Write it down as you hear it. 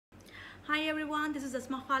Hi everyone, this is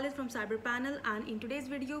Asma Khalid from CyberPanel, and in today's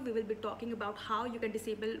video we will be talking about how you can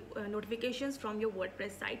disable notifications from your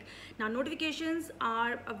WordPress site. Now notifications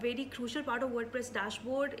are a very crucial part of WordPress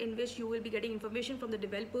dashboard in which you will be getting information from the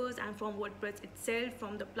developers and from WordPress itself,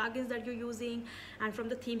 from the plugins that you're using and from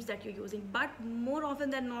the themes that you're using. But more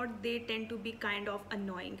often than not they tend to be kind of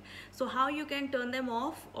annoying. So how you can turn them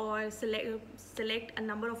off or select a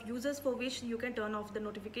number of users for which you can turn off the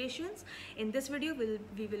notifications. In this video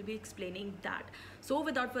we will be explaining that. So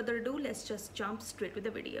without further ado, let's just jump straight to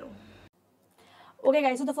the video. Okay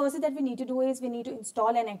guys, so the first thing that we need to do is we need to install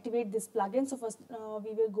and activate this plugin. So first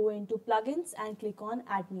we will go into plugins and click on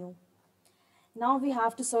add new. Now we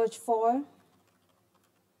have to search for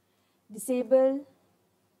disable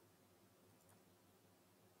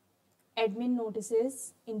admin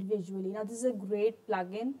notices individually. Now this is a great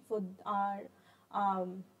plugin for our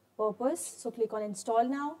purpose. So click on install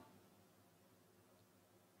now.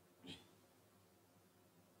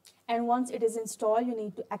 And once it is installed, you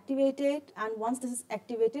need to activate it. And once this is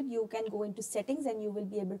activated, you can go into settings and you will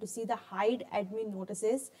be able to see the hide admin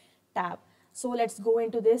notices tab. So let's go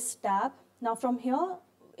into this tab. Now from here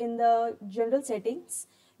in the general settings,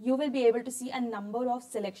 you will be able to see a number of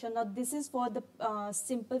selection. Now this is for the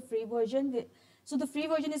simple free version. So the free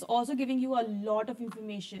version is also giving you a lot of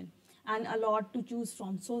information and a lot to choose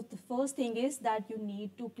from. So the first thing is that you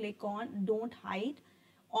need to click on don't hide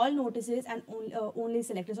all notices and only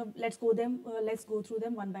selected. So let's go through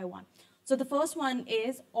them one by one. So the first one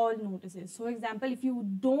is all notices. So for example, if you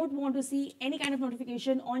don't want to see any kind of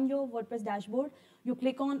notification on your WordPress dashboard, you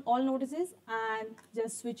click on all notices and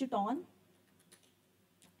just switch it on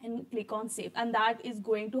and click on save, and that is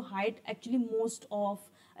going to hide actually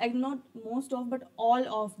not most of but all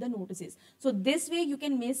of the notices. So this way you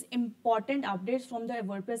can miss important updates from the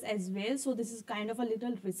WordPress as well. So this is kind of a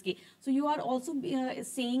little risky. So you are also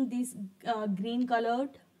seeing these green colored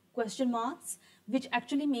question marks, which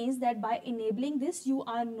actually means that by enabling this you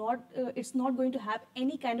are not it's not going to have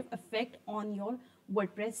any kind of effect on your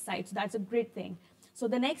WordPress site. So that's a great thing. So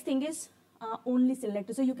the next thing is only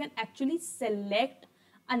selected. So you can actually select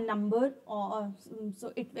a number, or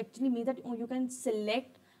so it actually means that you can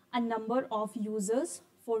select a number of users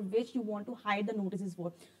for which you want to hide the notices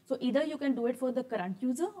for. So either you can do it for the current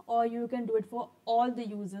user or you can do it for all the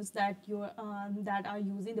users that that are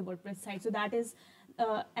using the WordPress site. So that is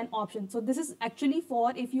an option. So this is actually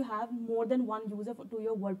for if you have more than one user to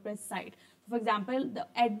your WordPress site. For example, the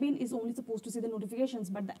admin is only supposed to see the notifications,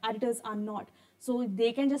 but the editors are not. So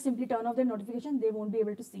they can just simply turn off their notification. They won't be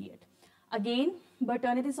able to see it. Again, but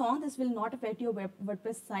turning this on, this will not affect your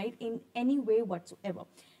WordPress site in any way whatsoever.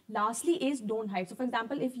 Lastly is don't hide. So for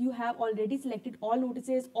example, if you have already selected all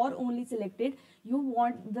notices or only selected, you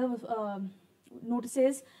want the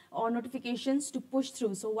notices or notifications to push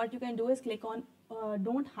through. So what you can do is click on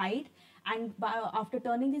don't hide, and after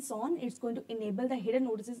turning this on, it's going to enable the hidden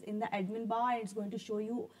notices in the admin bar, and it's going to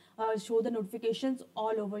show the notifications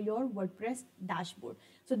all over your WordPress dashboard.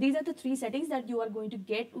 So these are the three settings that you are going to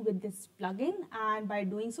get with this plugin, and by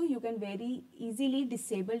doing so you can very easily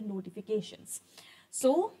disable notifications.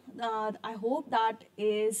 So I hope that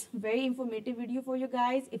is very informative video for you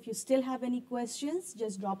guys. If you still have any questions,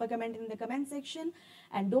 just drop a comment in the comment section,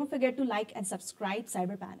 and don't forget to like and subscribe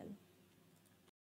CyberPanel.